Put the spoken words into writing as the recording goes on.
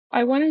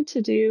I wanted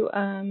to do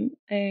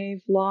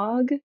a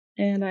vlog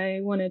and I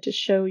wanted to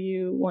show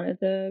you one of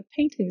the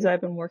paintings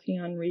I've been working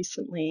on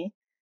recently.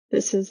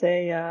 This is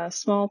a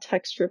small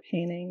texture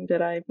painting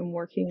that I've been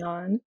working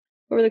on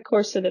over the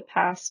course of the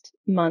past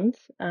month.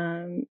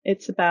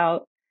 It's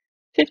about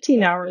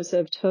 15 hours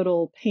of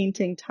total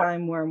painting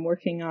time where I'm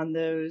working on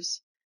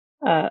those,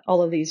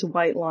 all of these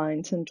white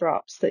lines and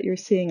drops that you're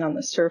seeing on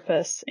the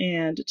surface.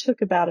 And it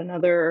took about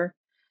another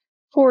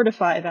 4 to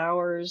 5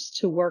 hours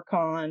to work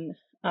on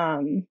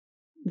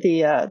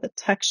the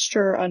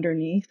texture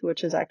underneath,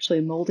 which is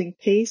actually molding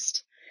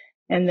paste.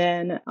 And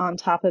then on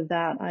top of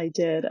that, I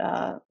did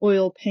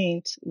oil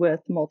paint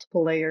with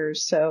multiple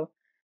layers. So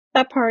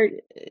that part,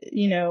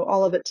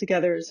 all of it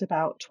together is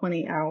about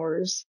 20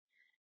 hours.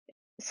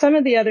 Some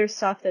of the other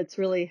stuff that's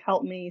really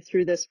helped me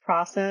through this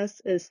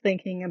process is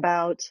thinking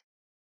about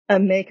a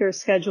maker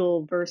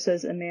schedule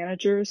versus a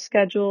manager's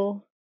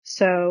schedule.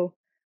 So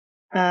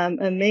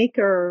a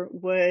maker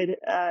would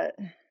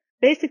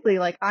basically,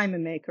 like, I'm a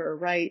maker,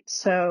 right?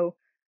 So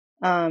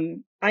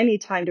I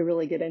need time to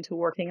really get into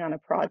working on a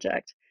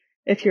project.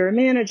 If you're a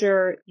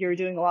manager, you're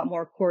doing a lot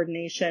more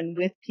coordination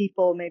with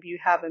people. Maybe you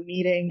have a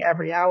meeting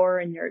every hour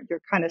and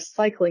you're kind of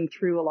cycling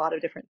through a lot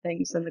of different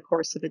things in the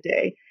course of a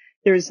day.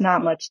 There's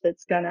not much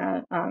that's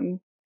gonna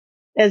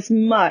as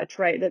much,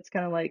 right? That's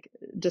going to like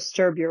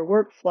disturb your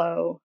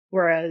workflow.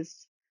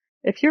 Whereas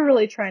if you're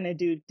really trying to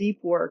do deep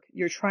work,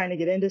 you're trying to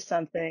get into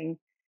something,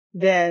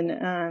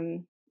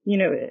 then,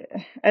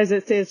 as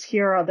it says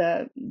here,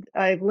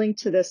 I've linked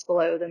to this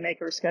below, the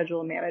maker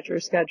schedule,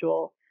 manager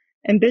schedule.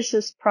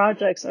 Ambitious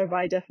projects are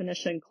by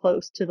definition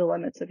close to the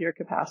limits of your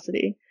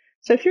capacity.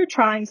 So if you're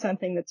trying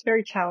something that's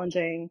very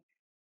challenging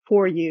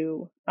for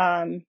you,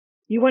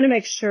 you want to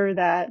make sure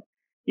that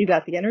you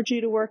got the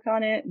energy to work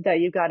on it, that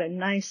you got a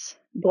nice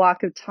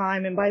block of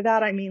time. And by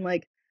that, I mean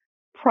like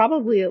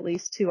probably at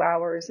least 2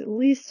 hours, at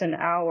least an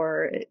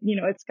hour.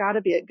 It's got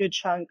to be a good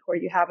chunk where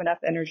you have enough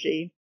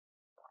energy.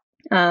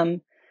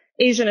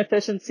 Asian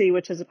Efficiency,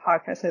 which is a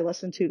podcast I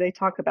listen to, they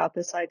talk about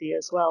this idea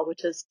as well,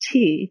 which is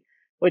T,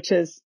 which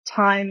is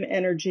time,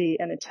 energy,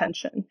 and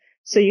attention.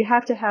 So you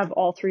have to have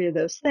all three of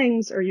those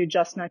things or you're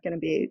just not going to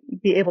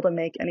be able to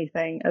make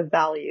anything of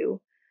value.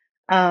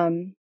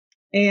 And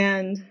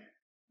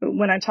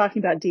when I'm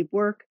talking about deep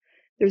work,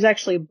 there's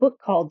actually a book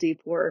called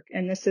Deep Work,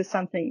 and this is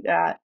something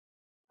that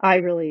I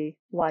really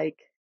like.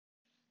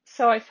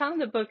 So I found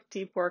the book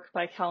Deep Work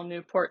by Cal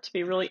Newport to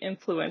be really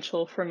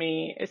influential for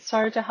me. It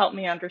started to help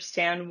me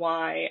understand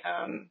why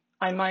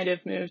I might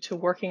have moved to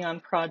working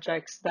on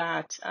projects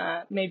that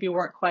maybe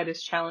weren't quite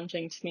as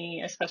challenging to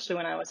me, especially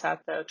when I was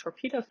at the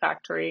torpedo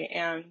factory.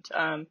 And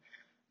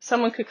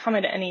someone could come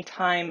at any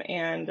time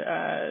and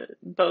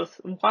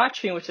both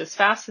watch me, which is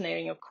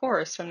fascinating, of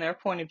course, from their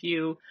point of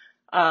view,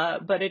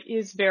 but it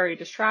is very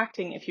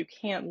distracting if you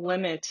can't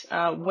limit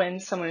when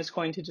someone is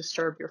going to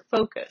disturb your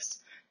focus.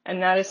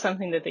 And that is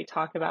something that they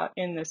talk about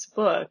in this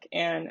book.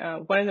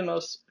 And one of the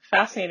most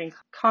fascinating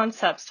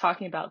concepts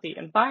talking about the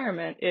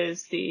environment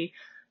is the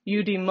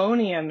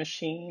Eudaimonia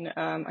Machine.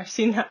 I've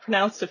seen that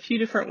pronounced a few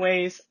different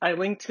ways. I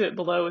linked to it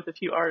below with a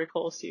few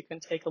articles so you can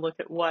take a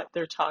look at what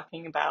they're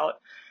talking about.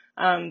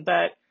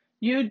 But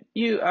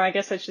I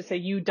guess I should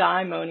say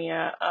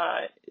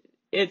eudaimonia.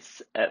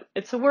 It's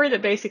a word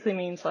that basically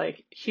means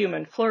like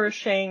human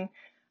flourishing.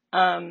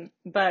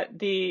 But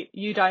the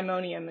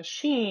Eudaimonia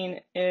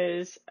Machine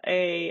is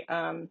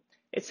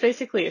it's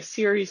basically a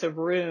series of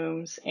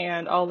rooms,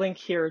 and I'll link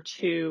here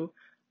to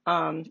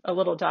a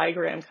little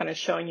diagram kind of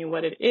showing you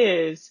what it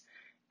is.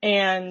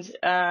 And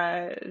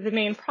the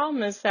main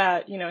problem is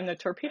that, in the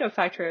torpedo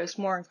factory, I was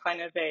more in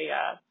kind of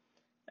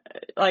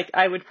like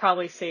I would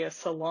probably say a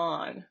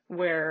salon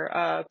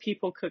where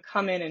people could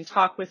come in and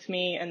talk with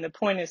me, and the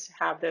point is to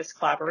have this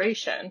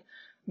collaboration.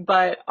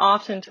 But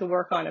often to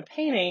work on a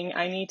painting,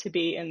 I need to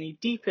be in the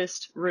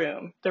deepest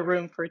room, the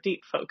room for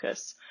deep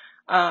focus.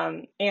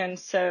 And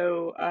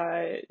so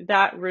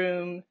that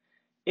room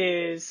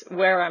is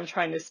where I'm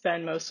trying to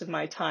spend most of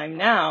my time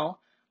now.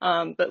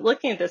 But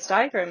looking at this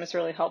diagram is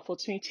really helpful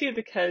to me too,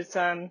 because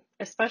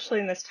especially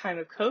in this time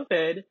of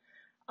COVID,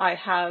 I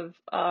have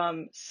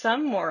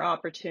some more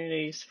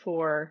opportunities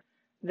for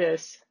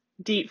this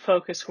deep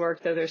focus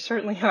work, though there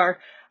certainly are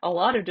a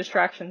lot of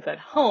distractions at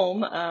home.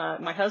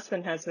 My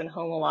husband has been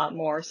home a lot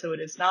more, so it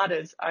is not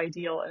as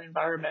ideal an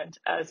environment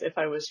as if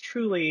I was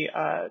truly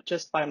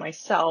just by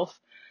myself.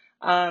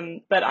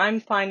 But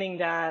I'm finding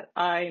that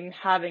I'm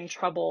having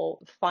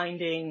trouble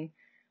finding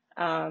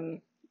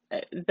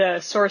the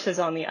sources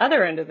on the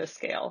other end of the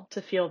scale to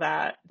feel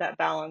that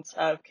balance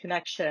of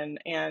connection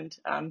and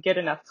get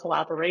enough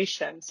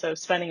collaboration. So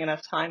spending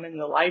enough time in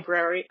the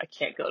library, I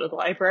can't go to the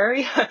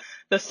library,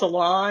 the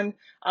salon,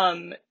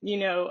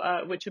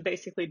 which would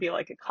basically be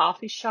like a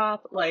coffee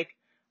shop. Like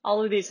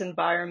all of these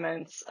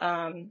environments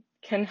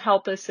can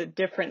help us at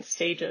different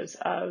stages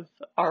of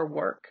our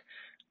work.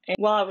 And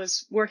while I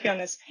was working on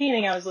this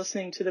painting, I was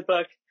listening to the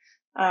book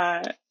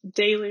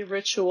Daily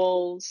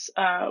Rituals,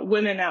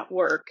 Women at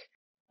Work.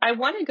 I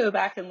want to go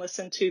back and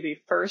listen to the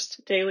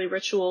first daily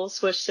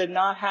rituals, which did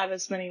not have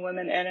as many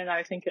women in it.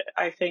 I think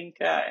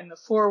in the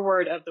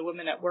foreword of the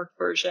Women at Work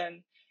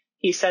version,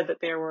 he said that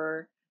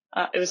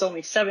it was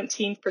only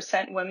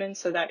 17% women,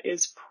 so that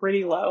is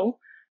pretty low.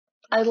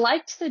 I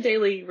liked the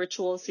daily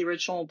rituals, the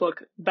original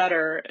book,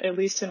 better, at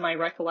least in my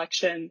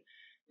recollection,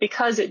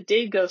 because it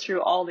did go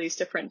through all these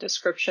different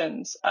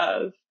descriptions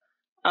of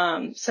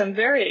some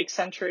very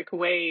eccentric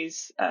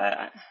ways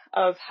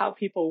of how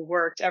people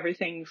worked.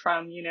 Everything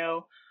from,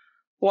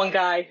 one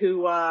guy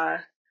who,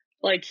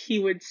 like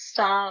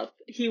it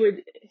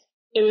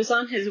was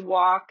on his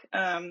walk,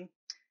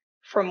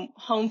 from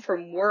home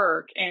from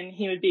work, and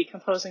he would be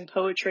composing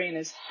poetry in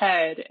his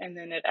head. And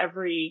then at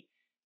every,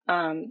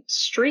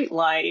 street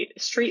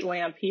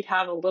lamp, he'd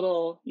have a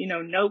little,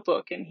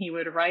 notebook, and he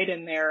would write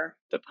in there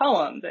the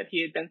poem that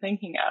he had been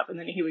thinking of. And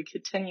then he would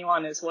continue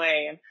on his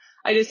way. And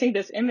I just think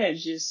this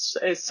image is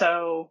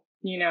so,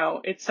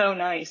 it's so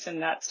nice.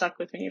 And that stuck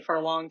with me for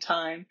a long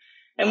time.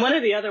 And one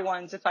of the other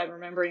ones, if I'm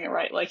remembering it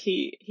right, like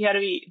he had to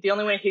be, the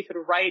only way he could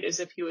write is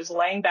if he was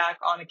laying back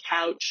on a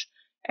couch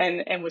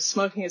and was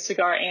smoking a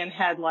cigar and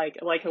had like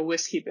a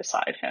whiskey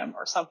beside him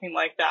or something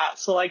like that.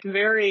 So like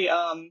very,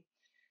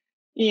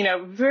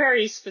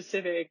 very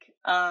specific.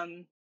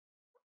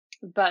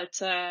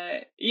 But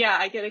yeah,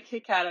 I get a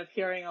kick out of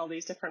hearing all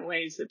these different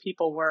ways that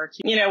people work.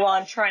 While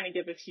I'm trying to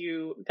give a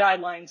few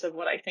guidelines of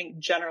what I think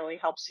generally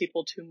helps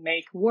people to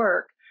make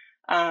work,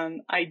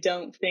 I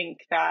don't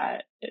think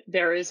that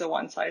there is a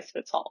one size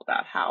fits all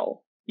about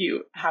how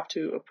you have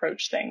to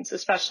approach things,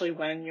 especially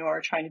when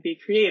you're trying to be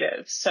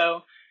creative.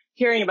 So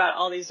hearing about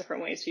all these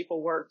different ways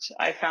people worked,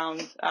 I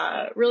found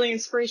really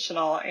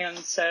inspirational. And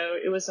so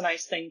it was a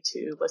nice thing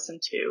to listen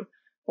to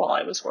while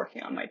I was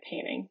working on my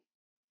painting.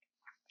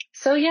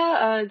 So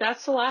yeah,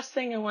 that's the last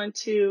thing I want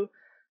to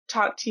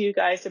talk to you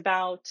guys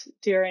about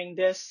during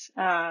this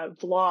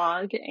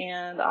vlog,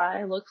 and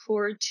I look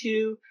forward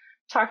to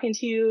talking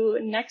to you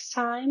next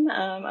time.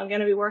 I'm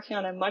going to be working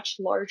on a much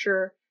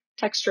larger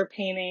texture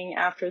painting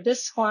after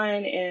this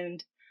one,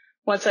 and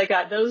once I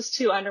got those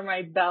two under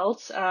my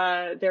belt,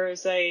 there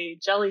is a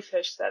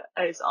jellyfish that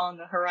is on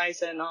the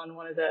horizon on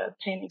one of the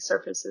painting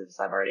surfaces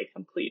I've already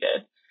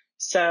completed.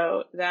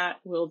 So that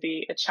will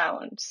be a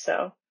challenge.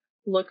 So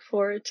look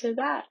forward to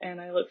that, and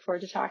I look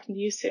forward to talking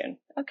to you soon.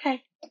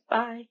 Okay,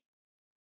 bye.